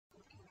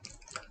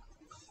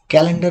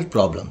Calendar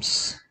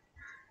problems.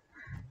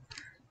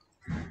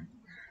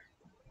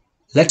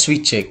 Let's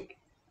we check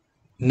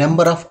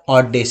number of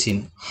odd days in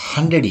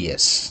 100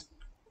 years.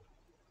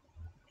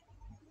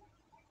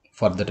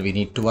 For that we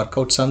need to work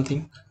out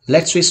something.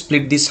 Let's we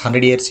split this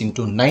 100 years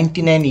into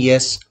 99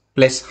 years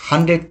plus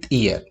 100th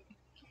year.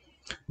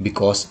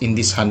 Because in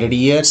this 100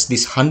 years,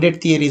 this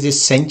 100th year is a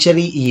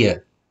century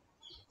year.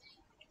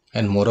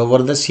 And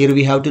moreover, this here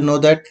we have to know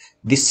that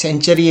this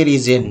century year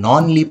is a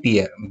non-leap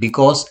year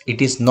because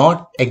it is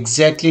not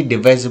exactly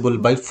divisible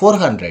by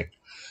 400.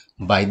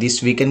 By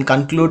this we can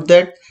conclude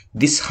that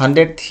this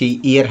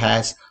 100th year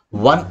has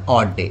one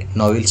odd day.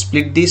 Now we'll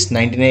split this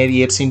 99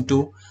 years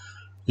into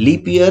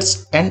leap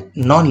years and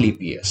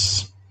non-leap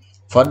years.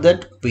 For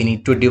that we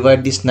need to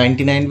divide this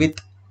 99 with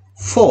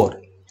 4.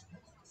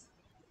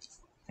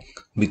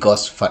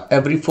 Because for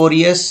every 4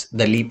 years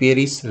the leap year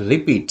is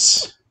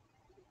repeats.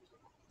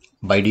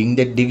 By doing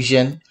that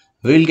division,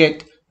 we will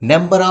get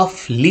number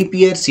of leap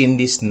years in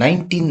this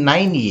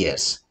 99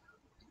 years.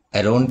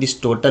 Around this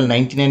total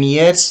 99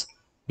 years,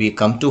 we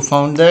come to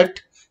found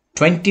that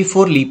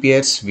 24 leap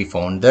years we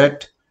found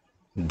that.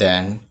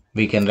 Then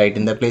we can write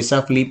in the place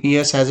of leap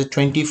years as a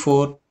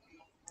 24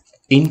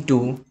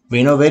 into,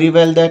 we know very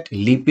well that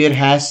leap year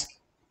has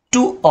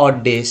 2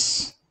 odd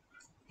days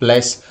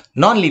plus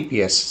non-leap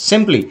years.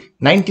 Simply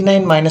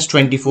 99 minus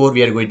 24,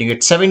 we are going to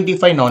get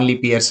 75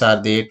 non-leap years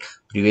are there.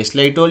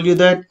 Previously, I told you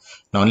that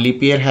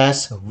non-leap year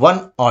has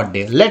one odd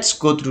day. Let's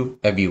go through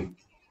a view.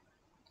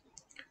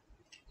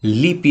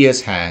 Leap years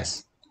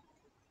has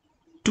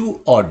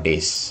 2 odd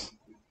days.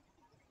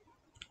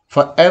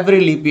 For every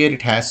leap year,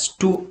 it has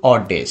 2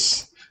 odd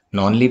days.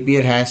 Non-leap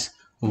year has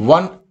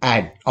one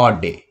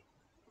odd day.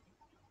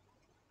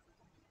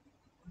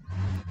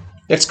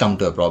 Let's come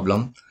to a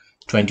problem.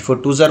 24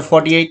 2s are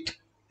 48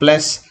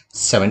 plus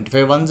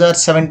 75 1s are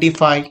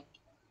 75.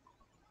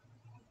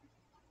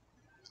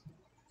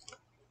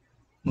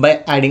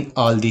 By adding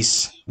all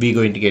this, we are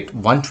going to get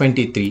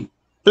 123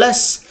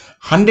 plus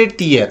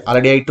 100th year.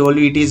 Already I told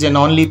you it is a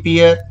non-leap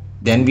year.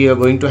 Then we are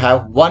going to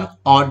have one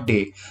odd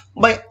day.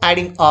 By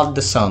adding all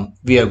the sum,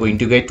 we are going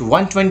to get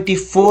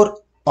 124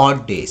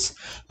 odd days.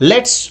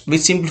 Let's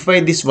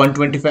simplify this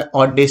 125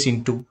 odd days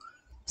into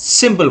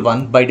simple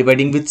one by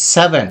dividing with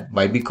 7.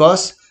 Why?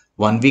 Because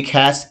 1 week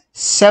has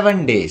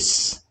 7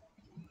 days.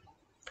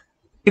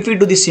 If we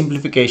do this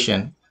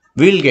simplification,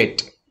 we will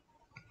get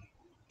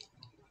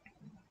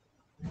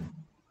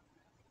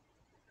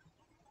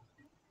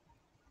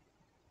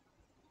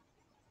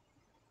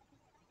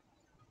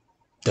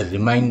the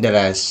remainder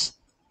as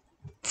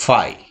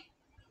 5.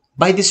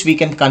 By this we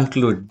can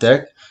conclude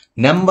that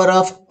number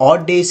of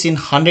odd days in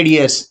 100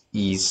 years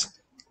is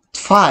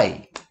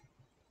 5.